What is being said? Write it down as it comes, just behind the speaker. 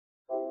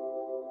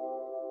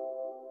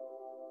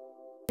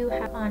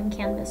have on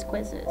Canvas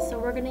quizzes. So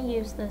we're going to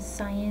use the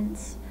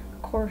science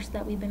course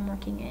that we've been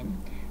working in.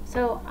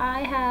 So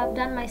I have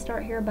done my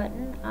Start Here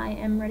button. I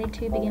am ready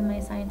to begin my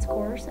science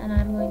course, and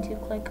I'm going to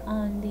click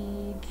on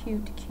the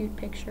cute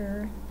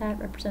picture that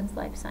represents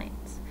life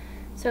science.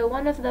 So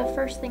one of the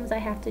first things I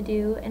have to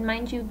do, and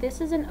mind you,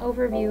 this is an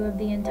overview of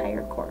the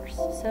entire course.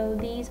 So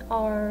these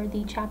are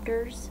the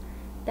chapters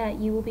that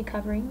you will be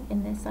covering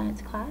in this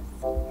science class.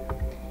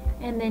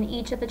 And then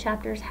each of the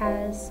chapters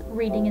has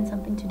reading and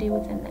something to do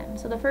within them.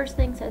 So the first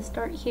thing says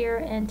start here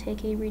and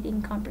take a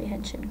reading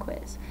comprehension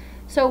quiz.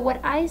 So what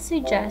I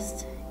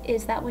suggest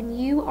is that when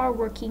you are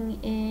working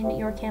in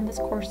your Canvas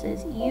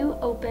courses, you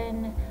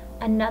open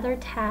another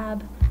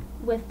tab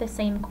with the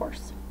same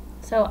course.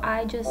 So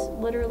I just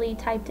literally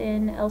typed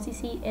in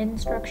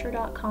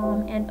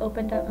lccinstructure.com and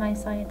opened up my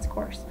science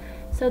course.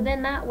 So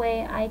then that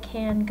way I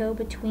can go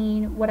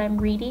between what I'm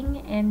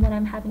reading and what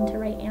I'm having to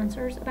write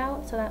answers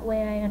about, so that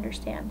way I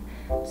understand.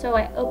 So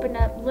I opened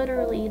up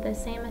literally the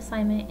same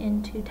assignment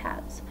in 2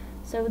 tabs.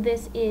 So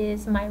this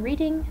is my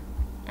reading,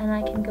 and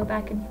I can go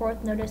back and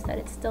forth. Notice that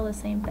it's still the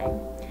same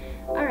thing.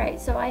 Alright,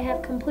 so I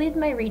have completed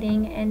my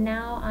reading, and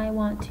now I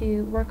want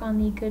to work on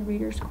the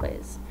Goodreaders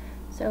quiz.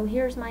 So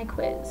here's my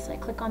quiz. I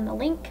click on the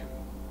link,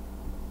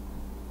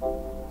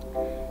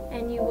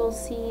 and you will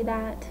see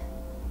that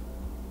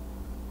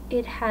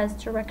it has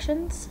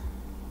directions,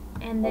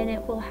 and then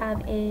it will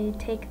have a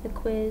take the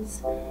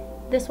quiz.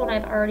 This one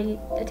I've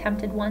already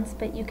attempted once,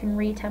 but you can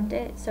reattempt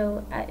it.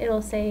 So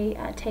it'll say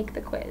take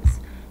the quiz.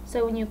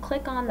 So when you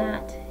click on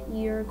that,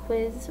 your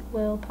quiz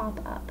will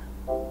pop up.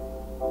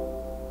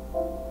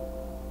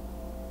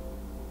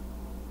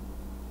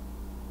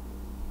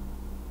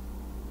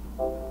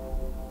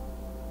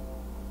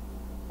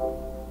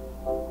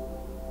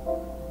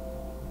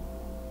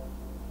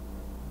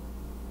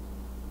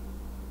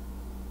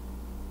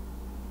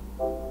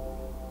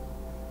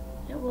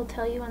 It will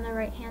tell you on the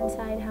right hand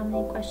side how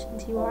many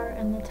questions you are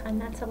and the time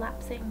that's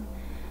elapsing.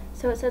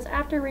 So it says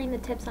after reading the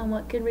tips on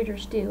what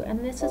Goodreaders do,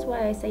 and this is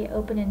why I say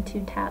open in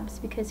 2 tabs,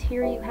 because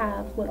here you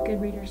have what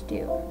Goodreaders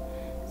do.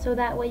 So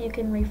that way you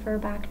can refer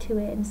back to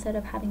it instead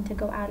of having to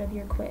go out of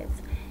your quiz.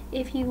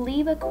 If you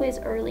leave a quiz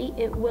early,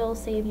 it will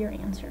save your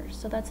answers,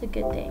 so that's a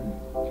good thing.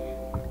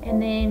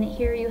 And then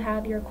here you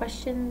have your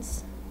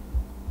questions.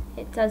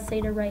 It does say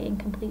to write in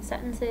complete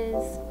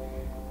sentences,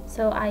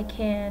 so I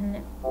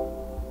can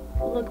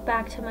look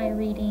back to my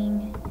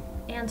reading,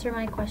 answer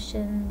my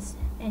questions,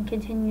 and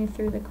continue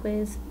through the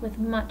quiz with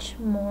much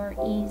more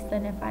ease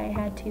than if I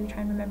had to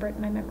try and remember it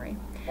in my memory.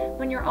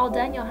 When you're all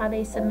done, you'll have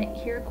a submit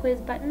here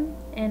quiz button,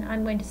 and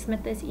I'm going to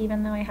submit this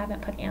even though I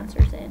haven't put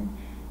answers in,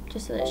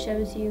 just so that it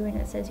shows you, and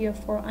it says you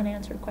have 4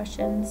 unanswered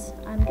questions.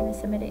 I'm going to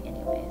submit it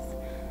anyways.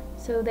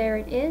 So there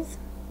it is.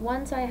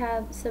 Once I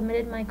have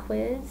submitted my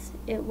quiz,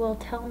 it will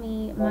tell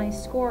me my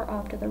score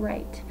off to the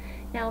right.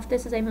 Now if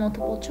this is a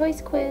multiple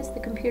choice quiz, the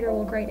computer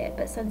will grade it,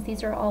 but since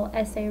these are all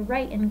essay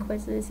write-in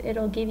quizzes,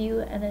 it'll give you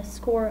a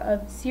score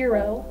of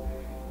 0,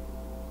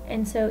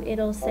 and so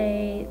it'll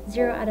say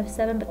 0 out of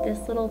 7, but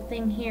this little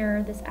thing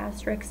here, this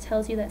asterisk,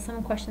 tells you that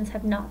some questions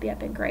have not yet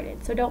been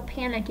graded. So don't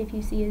panic if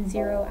you see a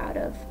 0 out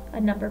of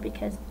a number,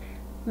 because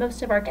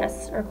most of our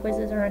tests or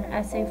quizzes are in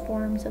essay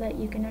form so that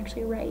you can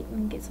actually write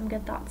and get some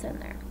good thoughts in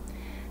there.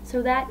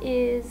 So that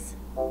is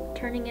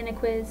turning in a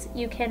quiz.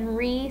 You can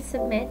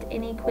resubmit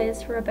any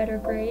quiz for a better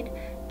grade.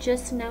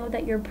 Just know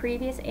that your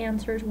previous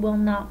answers will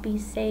not be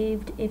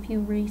saved if you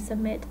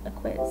resubmit a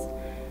quiz.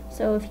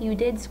 So if you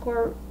did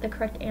score the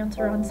correct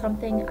answer on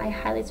something, I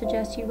highly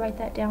suggest you write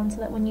that down so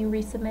that when you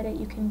resubmit it,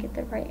 you can get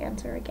the right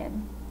answer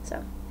again.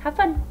 So have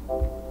fun!